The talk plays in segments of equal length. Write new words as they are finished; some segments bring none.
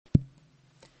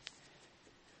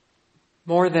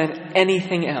More than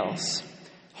anything else,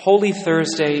 Holy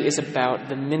Thursday is about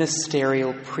the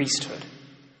ministerial priesthood.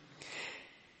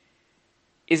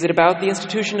 Is it about the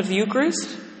institution of the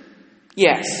Eucharist?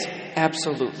 Yes,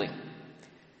 absolutely.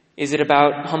 Is it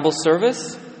about humble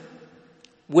service?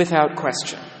 Without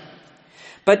question.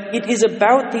 But it is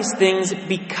about these things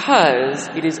because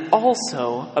it is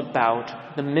also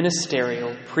about the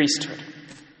ministerial priesthood.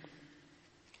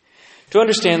 To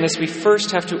understand this, we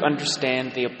first have to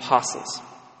understand the apostles.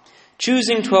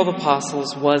 Choosing 12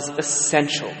 apostles was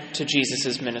essential to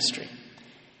Jesus' ministry.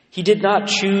 He did not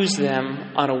choose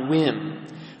them on a whim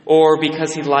or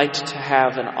because he liked to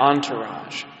have an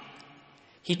entourage.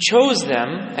 He chose them,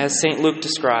 as St. Luke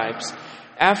describes,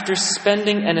 after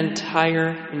spending an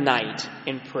entire night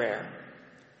in prayer.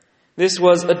 This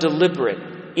was a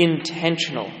deliberate,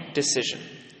 intentional decision.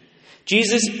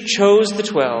 Jesus chose the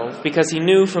 12 because he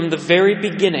knew from the very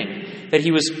beginning that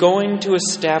he was going to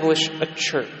establish a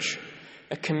church,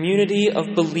 a community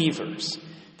of believers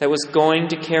that was going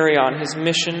to carry on his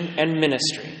mission and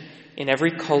ministry in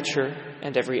every culture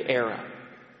and every era.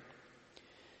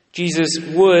 Jesus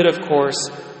would, of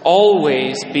course,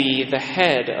 always be the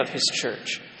head of his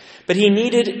church, but he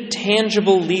needed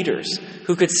tangible leaders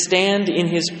who could stand in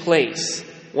his place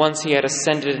once he had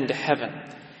ascended into heaven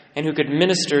and who could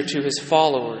minister to his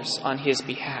followers on his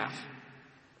behalf.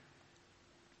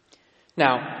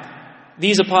 Now,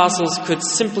 these apostles could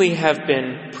simply have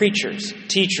been preachers,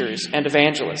 teachers, and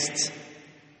evangelists,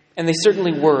 and they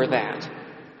certainly were that.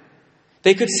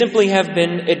 They could simply have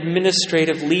been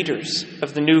administrative leaders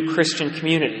of the new Christian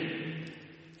community,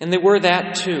 and they were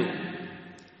that too.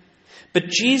 But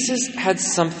Jesus had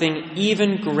something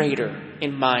even greater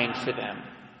in mind for them.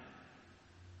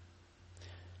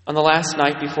 On the last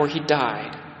night before he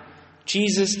died,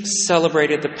 Jesus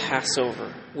celebrated the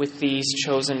Passover with these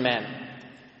chosen men.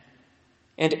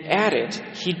 And at it,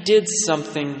 he did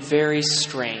something very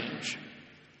strange.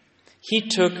 He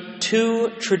took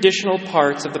 2 traditional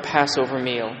parts of the Passover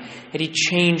meal and he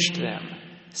changed them,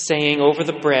 saying over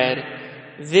the bread,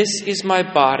 "This is my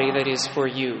body that is for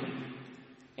you."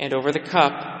 And over the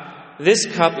cup, "This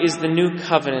cup is the new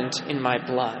covenant in my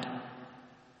blood."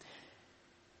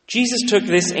 Jesus took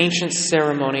this ancient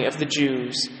ceremony of the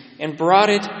Jews and brought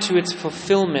it to its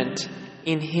fulfillment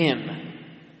in him.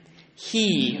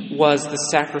 He was the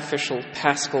sacrificial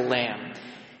paschal lamb,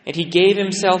 and he gave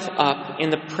himself up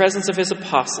in the presence of his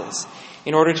apostles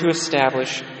in order to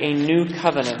establish a new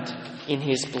covenant in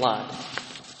his blood.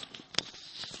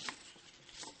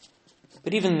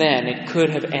 But even then, it could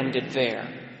have ended there.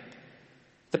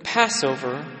 The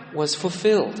Passover was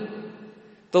fulfilled.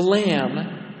 The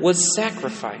lamb was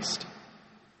sacrificed.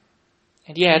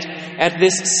 And yet, at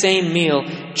this same meal,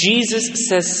 Jesus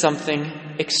says something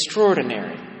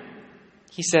extraordinary.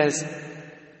 He says,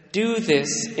 "Do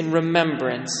this in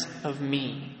remembrance of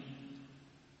me."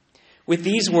 With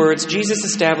these words, Jesus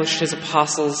established his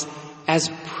apostles as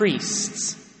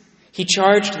priests. He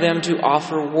charged them to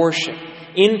offer worship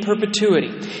in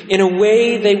perpetuity, in a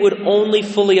way they would only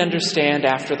fully understand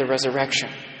after the resurrection.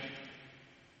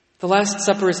 The Last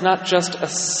Supper is not just a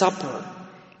supper,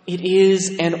 it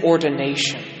is an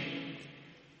ordination.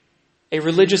 A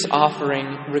religious offering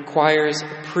requires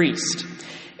a priest,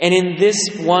 and in this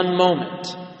one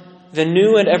moment, the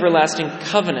new and everlasting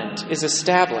covenant is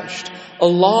established,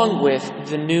 along with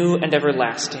the new and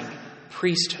everlasting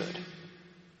priesthood.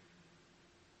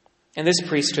 And this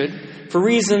priesthood, for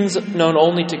reasons known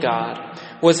only to God,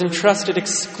 was entrusted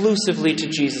exclusively to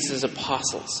Jesus'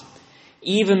 apostles,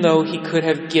 even though he could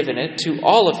have given it to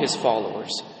all of his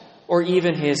followers, or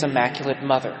even his Immaculate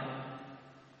Mother.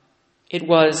 It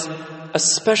was a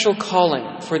special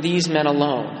calling for these men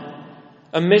alone,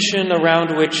 a mission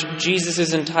around which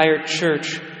Jesus' entire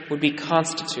church would be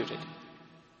constituted.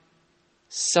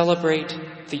 Celebrate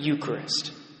the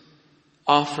Eucharist.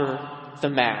 Offer the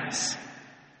Mass.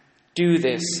 Do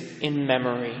this in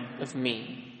memory of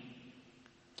me.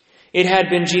 It had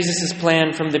been Jesus'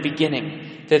 plan from the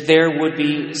beginning that there would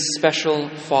be special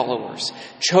followers,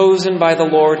 chosen by the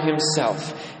Lord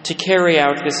himself to carry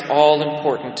out this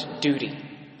all-important duty.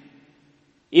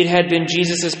 It had been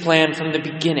Jesus' plan from the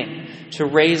beginning to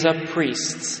raise up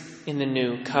priests in the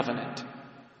new covenant.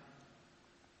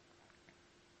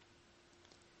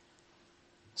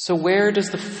 So where does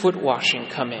the foot washing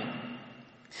come in?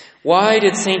 Why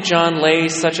did St. John lay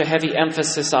such a heavy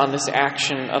emphasis on this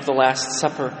action of the Last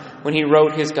Supper when he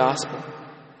wrote his gospel?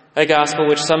 A gospel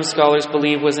which some scholars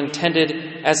believe was intended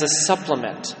as a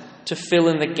supplement to fill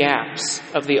in the gaps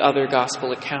of the other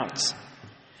gospel accounts.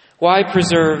 Why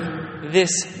preserve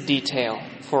this detail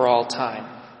for all time?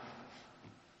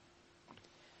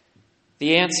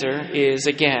 The answer is,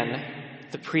 again,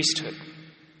 the priesthood.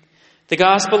 The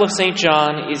Gospel of St.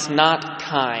 John is not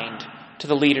kind to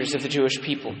the leaders of the Jewish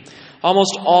people,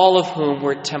 almost all of whom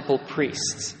were temple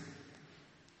priests.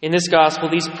 In this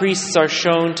Gospel, these priests are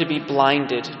shown to be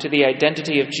blinded to the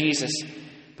identity of Jesus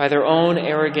by their own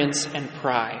arrogance and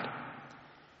pride.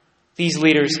 These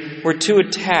leaders were too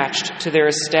attached to their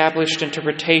established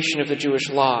interpretation of the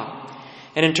Jewish law,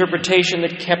 an interpretation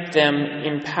that kept them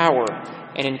in power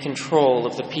and in control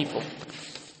of the people.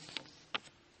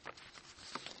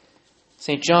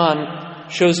 St. John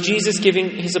shows Jesus giving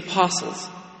his apostles,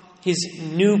 his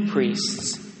new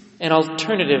priests, an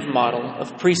alternative model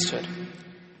of priesthood.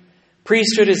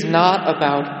 Priesthood is not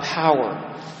about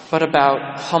power, but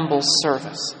about humble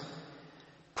service.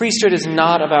 Priesthood is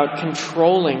not about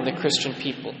controlling the Christian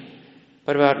people,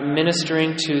 but about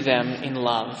ministering to them in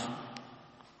love.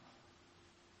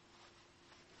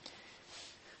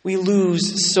 We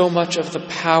lose so much of the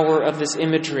power of this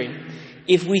imagery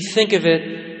if we think of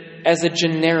it as a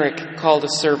generic call to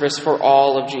service for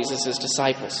all of Jesus'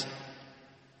 disciples.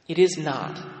 It is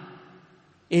not.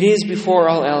 It is, before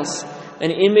all else, an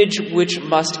image which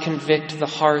must convict the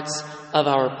hearts of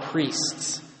our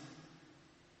priests.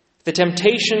 The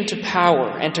temptation to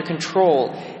power and to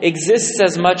control exists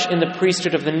as much in the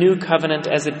priesthood of the New Covenant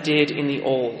as it did in the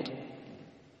Old.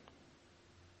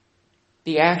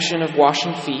 The action of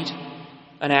washing feet,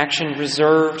 an action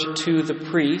reserved to the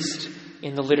priest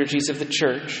in the liturgies of the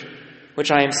Church,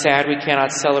 which I am sad we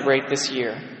cannot celebrate this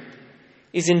year,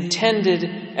 is intended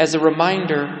as a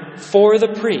reminder for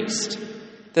the priest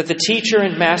that the teacher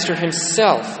and master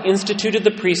himself instituted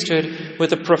the priesthood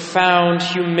with a profound,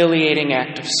 humiliating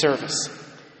act of service.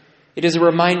 It is a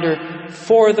reminder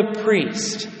for the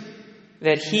priest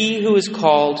that he who is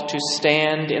called to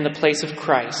stand in the place of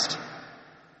Christ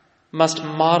must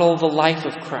model the life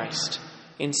of Christ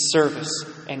in service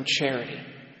and charity.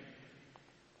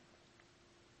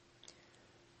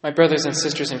 My brothers and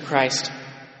sisters in Christ,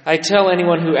 I tell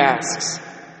anyone who asks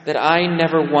that I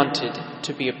never wanted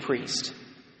to be a priest.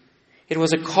 It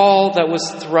was a call that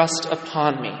was thrust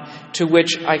upon me, to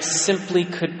which I simply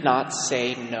could not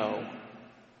say no.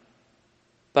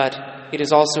 But it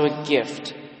is also a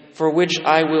gift for which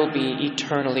I will be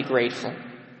eternally grateful.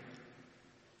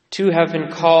 To have been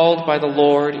called by the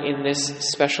Lord in this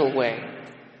special way,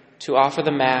 to offer the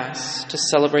Mass, to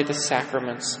celebrate the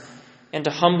sacraments, and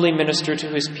to humbly minister to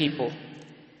his people,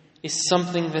 is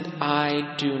something that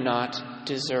I do not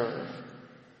deserve,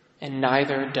 and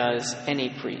neither does any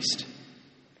priest.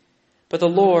 But the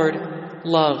Lord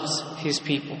loves his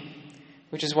people,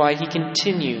 which is why he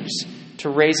continues to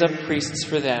raise up priests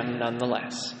for them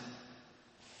nonetheless.